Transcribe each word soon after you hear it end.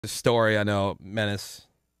The story, I know, Menace,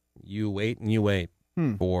 you wait and you wait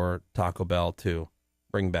for Taco Bell to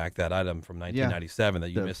bring back that item from 1997 that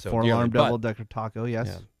you missed so dearly. Four-alarm double-decker taco, yes.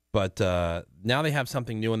 Yeah. But now they have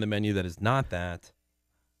something new on the menu that is not that.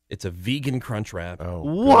 It's a vegan crunch wrap. Oh,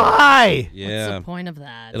 why? Yeah. What's the point of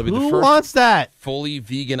that? It'll be Who the first wants that? fully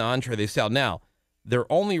vegan entree they sell. Now,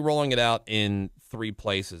 they're only rolling it out in 3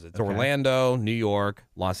 places. It's Orlando, New York,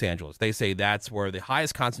 Los Angeles. They say that's where the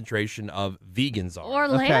highest concentration of vegans are.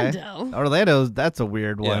 Orlando. Okay. Orlando's, that's a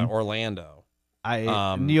weird one. Yeah, Orlando.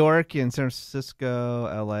 New York and San Francisco,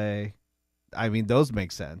 L.A., I mean, those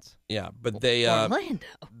make sense. Yeah, but they Orlando.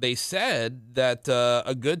 They said that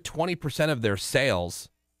a good 20% of their sales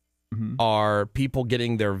are people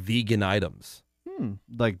getting their vegan items.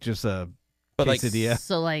 Like just a But quesadilla.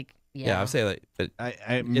 So, like, yeah, I'd say like,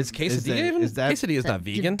 is quesadilla even? Quesadilla is not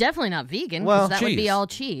vegan. Definitely not vegan. Well, that would be all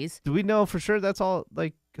cheese. Do we know for sure that's all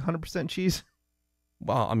like 100% cheese?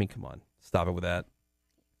 Well, I mean, come on, stop it with that.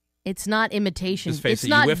 It's not imitation. Just face it's it,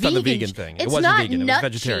 not you whiffed on the vegan ch- thing. It's It wasn't not vegan. It was nut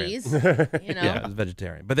vegetarian. cheese. You know? Yeah, it was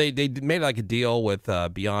vegetarian. But they made like a deal with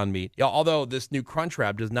Beyond Meat. Yeah, although this new crunch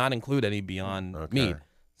wrap does not include any Beyond Meat.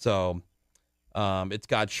 So it's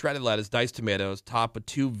got shredded lettuce, diced tomatoes, topped with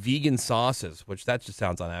 2 vegan sauces, which that just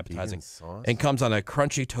sounds unappetizing. And comes on a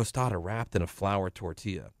crunchy tostada wrapped in a flour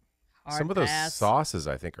tortilla. Some of those sauces,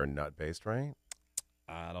 I think, are nut-based, right?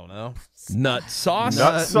 I don't know. Nut sauce?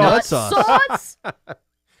 Nut sauce. Nut sauce?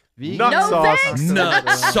 Nut No sauce. thanks. Nut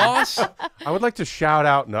sauce? I would like to shout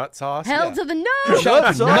out nut sauce. Hell to the no. Shout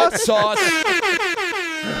out to nut sauce.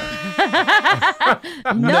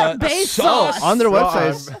 Nut-based sauce. On their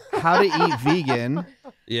website, how to eat vegan.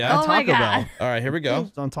 Yeah. Oh my Taco God. Bell. All right, here we go.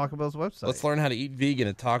 It's on Taco Bell's website. Let's learn how to eat vegan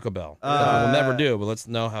at Taco Bell. We'll never do, but let's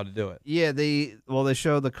know how to do it. Yeah, they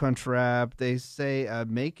show the crunch wrap. They say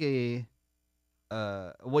make a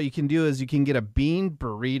what you can do is you can get a bean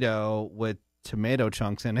burrito with tomato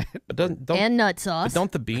chunks in it. But don't And nut sauce. But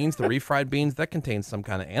don't the beans, the refried beans, that contains some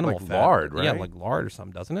kind of animal Like fat. lard, Yeah, right? like lard or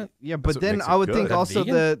something, doesn't it? Yeah, That's but what then makes I it would good. think Is that also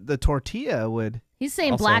vegan? the tortilla would. He's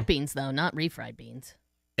saying Also- black beans, though, not refried beans.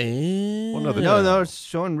 Well, no, No, it's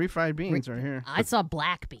showing refried beans right here. I saw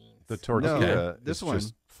black beans. The tortilla this is one.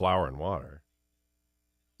 just flour and water.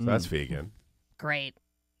 So that's vegan. Great.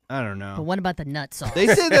 I don't But know. what about the nut sauce? They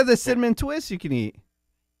say that the cinnamon twist you can eat.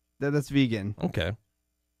 That's vegan. Okay.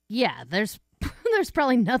 Yeah, there's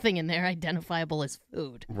probably nothing in there identifiable as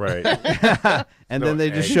food. Right. And No then they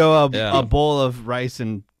just egg. show Yeah. a bowl of rice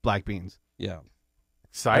and black beans. Yeah.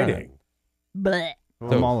 Exciting. Blech.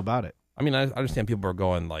 I'm all about it. I mean, I understand people are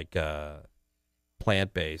going like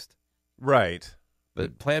plant-based. Right.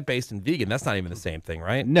 But plant-based and vegan, that's not even the same thing,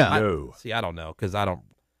 right? No. No. See, I don't know because I don't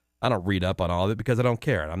read up on all of it because I don't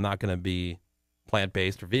care. I'm not going to be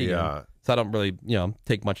plant-based or vegan. Yeah. So I don't really,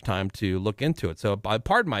 take much time to look into it. So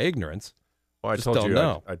pardon my ignorance. Well, I Just told don't you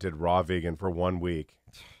know. I did raw vegan for 1 week,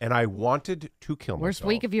 and I wanted to kill myself. Worst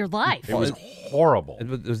week of your life. It was horrible. It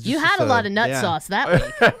was You just had a lot of nut yeah. sauce that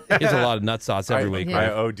week. It's a lot of nut sauce every week, I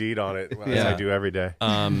right? OD'd on it, as Yeah. I do every day.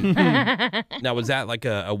 Now, was that like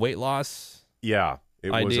a weight loss? Yeah.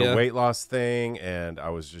 It was Idea. a weight loss thing, and I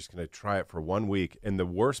was just going to try it for 1 week. And the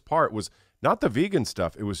worst part was not the vegan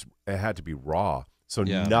stuff. It had to be raw. So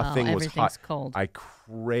Yeah. nothing Oh, was everything's hot. cold. I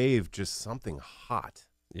craved just something hot.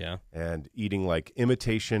 Yeah. And eating like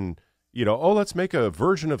imitation, let's make a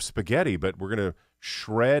version of spaghetti, but we're going to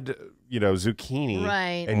shred, zucchini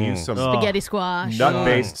Right. and use some Spaghetti squash.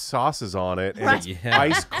 nut-based sauces on it. And Right. it's Yeah.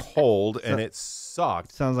 ice cold, and it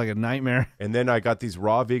sucked. Sounds like a nightmare. And then I got these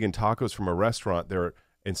raw vegan tacos from a restaurant. They're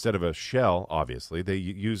instead of a shell, obviously, they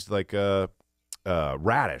used like a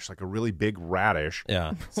radish, like a really big radish,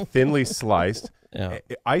 Yeah. thinly sliced, Yeah.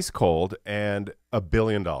 ice cold, and $1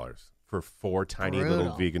 billion for 4 tiny little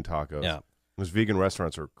Brutal. vegan tacos. Yeah. Those vegan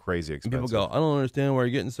restaurants are crazy And expensive. people go, I don't understand why you're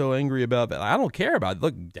getting so angry about that. I don't care about it.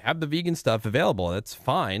 Look, have the vegan stuff available. That's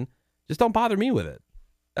fine. Just don't bother me with it.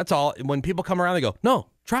 That's all. When people come around, they go, no,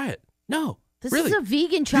 try it. No, This really. is a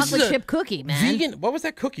vegan This is chocolate a chip cookie, man. Vegan. What was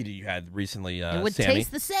that cookie that you had recently, It would Sammy?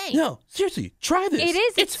 taste the same. No, seriously, try this. It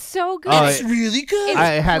is. It's so good. Oh, It's really good. It's I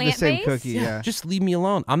had the same plant-based? cookie, yeah. Just leave me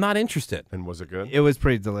alone. I'm not interested. And was it good? It was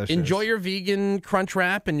pretty delicious. Enjoy your vegan crunch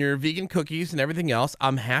wrap and your vegan cookies and everything else.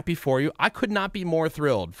 I'm happy for you. I could not be more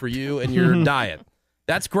thrilled for you and your diet.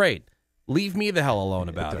 That's great. Leave me the hell alone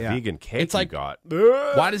about the it. vegan cake It's like- you got.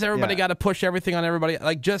 Why does everybody Yeah. got to push everything on everybody?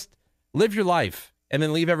 Like, just live your life and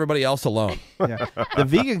then leave everybody else alone. Yeah. The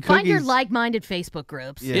vegan cookies. Find your like-minded Facebook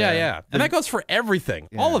groups. Yeah. Yeah. And that goes for everything.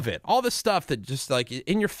 Yeah. All of it. All the stuff that just like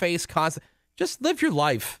in your face constant. Just live your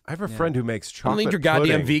life. I have a friend who makes Don't chocolate need your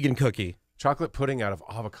goddamn pudding. vegan cookie. Chocolate pudding out of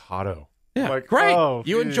avocado. Yeah, Like, great. oh,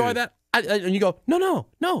 You enjoy that? And you go,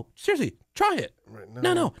 no, seriously, try it.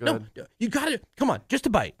 No, good. you got it. Come on, just a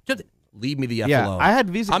bite. Just leave me the F Yeah, alone. I had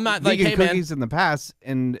vegan, I'm not like, vegan hey, man. cookies in the past,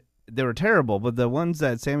 and they were terrible. But the ones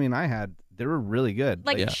that Sammy and I had, they were really good.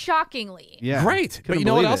 Like, Yeah. shockingly. yeah, Great. But couldn't you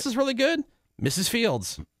know what believe else it. is really good? Mrs.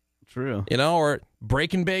 Fields. True. Or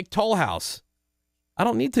Break and Bake Toll House. I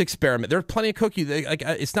don't need to experiment. There's plenty of cookies.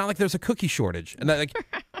 It's not like there's a cookie shortage. And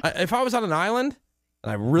if I was on an island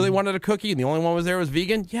and I really wanted a cookie and the only one was there was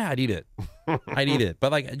vegan, yeah, I'd eat it. I'd eat it.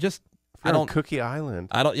 But like, just I don't Cookie Island.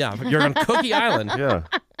 Yeah, if you're on Cookie Island. Yeah.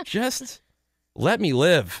 Just let me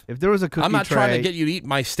live. If there was a cookie I'm not tray, trying to get you to eat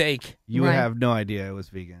my steak. you would Right. have no idea it was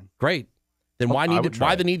vegan. Great. Then Oh, why I would try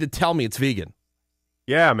why it. the need to tell me it's vegan?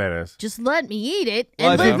 Yeah, Menace. Just let me eat it Well,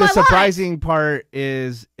 I and think live the my life. surprising part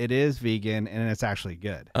is it is vegan and it's actually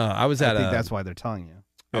good. I was I at think that's why they're telling you.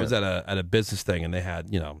 I was at a business thing and they had,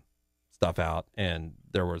 stuff out and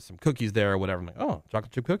there were some cookies there or whatever. I'm like, oh,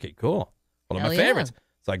 chocolate chip cookie. Cool. One of Hell my yeah. favorites.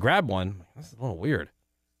 So I grabbed one. I'm like, this is a little weird.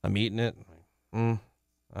 I'm eating it.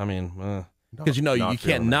 Because you Not can't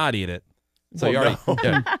feeling it. not eat it. So Well, you already, no.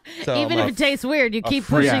 yeah. So Even I'm if it tastes weird, you keep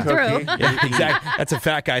free pushing cookie. through. yeah, exactly. That's a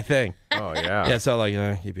fat guy thing. Oh, yeah. Yeah. So like,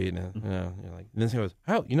 keep eating it. You're like, and then he goes,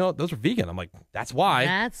 oh, those are vegan. I'm like, that's why.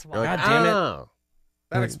 That's You're why. like, God damn it. "Oh."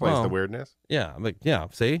 That Like, explains well, the weirdness. Yeah. I'm like, yeah,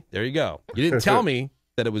 see, there you go. You didn't tell me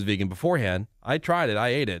that it was vegan beforehand. I tried it. I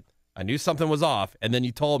ate it. I knew something was off. And then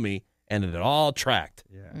you told me, and it all tracked.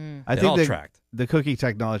 Yeah. I It all think tracked. the cookie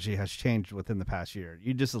technology has changed within the past year.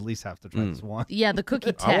 You just at least have to try this one. Yeah, the cookie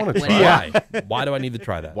I tech. wanna went try up. Why? Why do I need to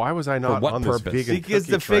try that? Why was I not what on purpose? this vegan Because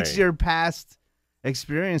cookie to fix train? your past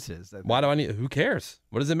experiences. Why do I need? Who cares?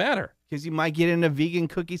 What does it matter? Because you might get in a vegan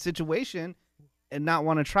cookie situation and not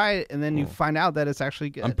want to try it, and then you find out that it's actually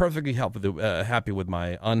good. I'm perfectly happy with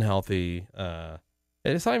my unhealthy.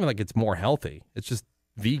 It's not even like it's more healthy. It's just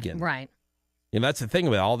vegan. Right. That's the thing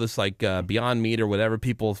with all this like Beyond Meat or whatever.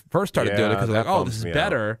 People first started doing it because they're that like, oh, bums this is me out.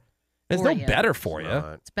 better. It's For no you. better for It's you.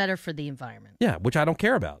 not. It's better for the environment. Yeah, which I don't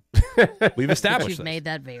care about. We've But established you've this. made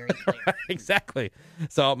that very clear. Exactly.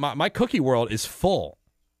 So my cookie world is full.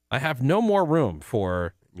 I have no more room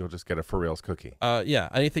for You'll just get a For Reals cookie.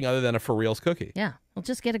 anything other than a For Reals cookie Yeah, we'll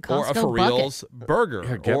just get a or a Costco For Reals burger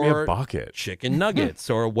Yeah, get me or a bucket. chicken nuggets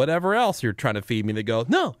or whatever else you're trying to feed me. They go,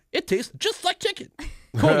 no, it tastes just like chicken.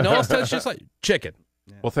 Cool. No, it tastes just like chicken.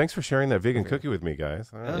 Well, thanks for sharing that vegan cookie with me, guys.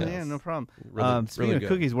 Oh, Yeah. yeah, no problem. Really- Speaking really of good.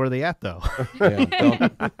 cookies, where are they at, though? Yeah,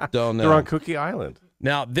 don't They're on Cookie Island.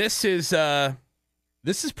 Now this is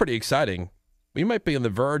pretty exciting. We might be on the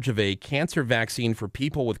verge of a cancer vaccine for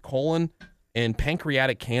people with colon and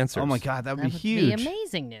pancreatic cancers. Oh, my God, that would That be would huge. be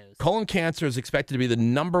amazing news. Colon cancer is expected to be the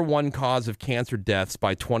 #1 cause of cancer deaths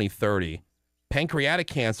by 2030. Pancreatic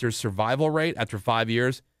cancer's survival rate after 5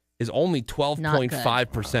 years is only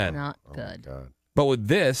 12.5%. Not Oh, my good. God. But with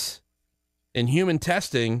this, in human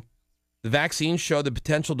testing, the vaccine showed the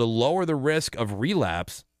potential to lower the risk of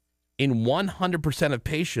relapse in 100% of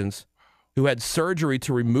patients who had surgery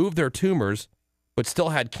to remove their tumors but still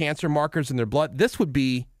had cancer markers in their blood. This would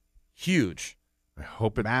be huge. I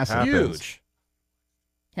hope it Massive. happens. Huge.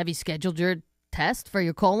 Have you scheduled your test for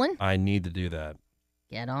your colon? I need to do that.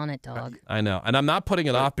 Get on it, dog. I know. And I'm not putting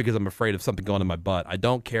it off because I'm afraid of something going in my butt. I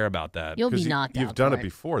don't care about that. You'll 'Cause be knocked out. You've done for it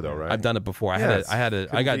before, though, right? I've done it before. Yeah, I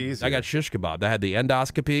couldn't got be easier. I got shish kebab. I had the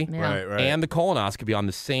endoscopy Yeah. Right, right. and the colonoscopy on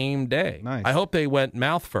the same day. Nice. I hope they went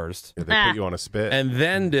mouth first Yeah, they put you on a spit. and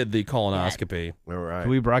then did the colonoscopy. All right. Do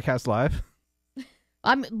we broadcast live?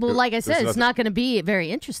 Well, like I said, There's it's nothing- not going to be very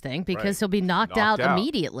interesting because Right. he'll be knocked out Knocked out.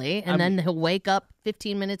 immediately, and then he'll wake up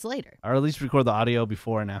 15 minutes later. Or at least record the audio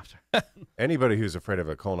before and after. Anybody who's afraid of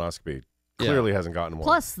a colonoscopy clearly hasn't gotten one.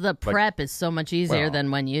 Plus, the prep is so much easier Well, than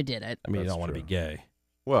when you did it. I mean, you That's don't want to be true. gay.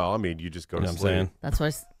 Well, I mean, you just go You know to what I'm sleep. saying? That's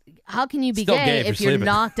why. How can you be Still gay, gay if if you're you're sleeping.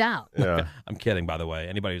 knocked out? Yeah, I'm kidding, by the way.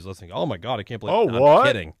 Anybody who's listening, oh my god, I can't believe. Oh, I'm what?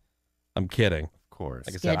 kidding. I'm kidding. of course.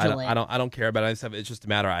 Like I said, Schedule it. I don't care about any stuff. It's just a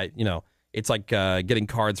matter. It's like getting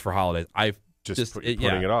cards for holidays. I've Putting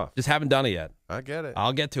it off. just haven't done it yet. I get it.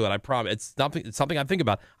 I'll get to it. I promise. It's something I think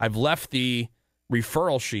about. I've left the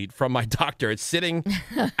referral sheet from my doctor. It's sitting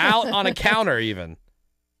out on a counter even,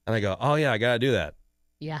 and I go, oh yeah, I got to do that.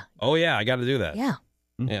 Yeah, Oh yeah, I got to do that. yeah,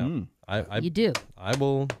 Yeah. Mhm. I you do. I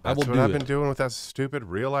will. I That's will what do I've it. been doing with that stupid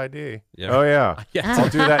real ID. Yeah. Oh yeah. Yeah. I'll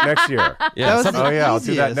do that next year. Yeah. That was Something, Oh yeah, I'll do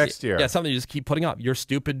that easiest. next year. yeah. Something you just keep putting up. Your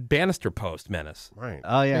stupid banister post, Menace. Right.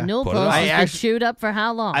 Oh, yeah. The newel Put it post on. has I been actually- chewed up for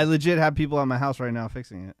how long? I legit have people at my house right now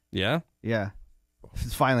fixing it. Yeah. Yeah.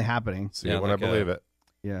 It's finally happening. See Yeah, it when like, I believe it.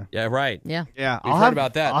 Yeah. Yeah, right. Yeah. Yeah. We've heard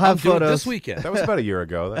about that. I'll have I'm doing it photos. this weekend. That was about a year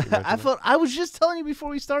ago. That you mentioned that. I was just telling you before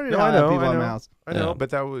we started. No, how I I have know, people I in my know. house. I know, Yeah. but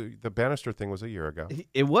that was the banister thing was a year ago.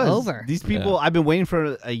 It was Over. These people. Yeah. I've been waiting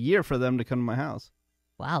for a year for them to come to my house.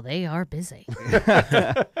 Wow, they are busy.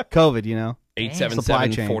 COVID, you know. Supply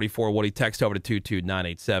chain. 877-44 Woody. Text over to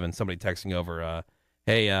 22987. Somebody texting over.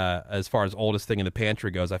 Hey, as far as oldest thing in the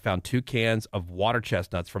pantry goes, I found 2 cans of water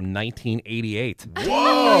chestnuts from 1988.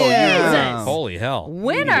 Whoa! Jesus. Holy hell!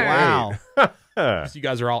 Winner. Wow. You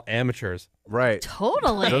guys are all amateurs. Right.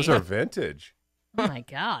 Totally. Those are vintage. Oh my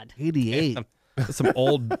God. 88. That's some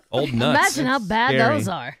old nuts. Imagine how bad scary. those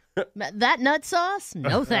are. That nut sauce?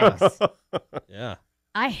 No thanks. Yeah.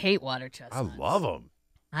 I hate water I chestnuts. love them.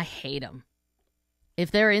 I hate them.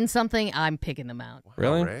 If they're in something, I'm picking them out.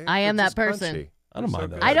 Really? I am that person. I don't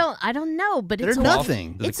mind those. I don't know, but They're it's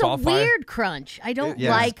nothing. Does it It's a qualify? weird crunch. I don't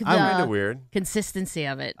Yeah. like I'm Kind of the weird. consistency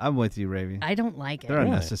of it. I'm with you, Ravi. I don't like it. They're Really?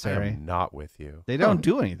 I unnecessary. am not with you. They don't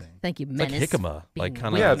do anything. Thank you, It's like Menace. jicama, like being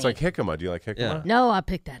kinda- with Yeah, it's me. like jicama. Do you like jicama? Yeah. No, I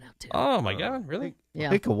picked that up too. Oh my God! Really? Yeah.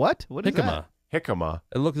 Pick a what? What is Jicama. that? Jicama.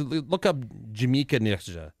 Look up Jamaica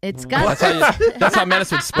Nixja. It's got That's how Menace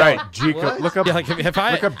would spell. Right. it. Jika. Look up. Yeah, like if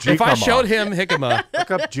I Look up if I jicama. showed him jicama,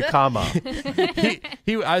 Look up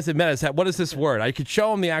jicama. I said, Menace, what is this word? I could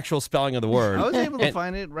show him the actual spelling of the word. I was able to And-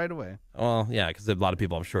 find it right away. Well, yeah, because a lot of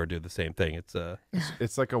people, I'm sure, do the same thing. It's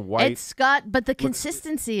It's like a white. it's got, but the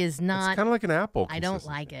consistency is It's not. kind of like an apple. I don't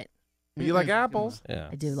consistency. like it. But you like apples? yeah.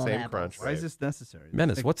 I do love Same apples. crunch. Why is this necessary?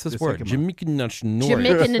 Menace, Like, what's this just word? like a- Jamaican nuts.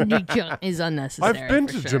 Jamaican and is unnecessary. I've been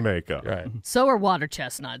for to sure. Jamaica. Right. So are water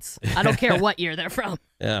chestnuts. I don't care what year they're from.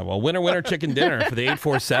 Yeah. Well, winner chicken dinner for the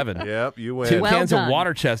 847. Yep, you win. 2 Well cans done. of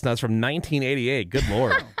water chestnuts from 1988. Good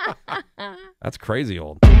lord. That's crazy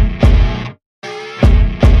old.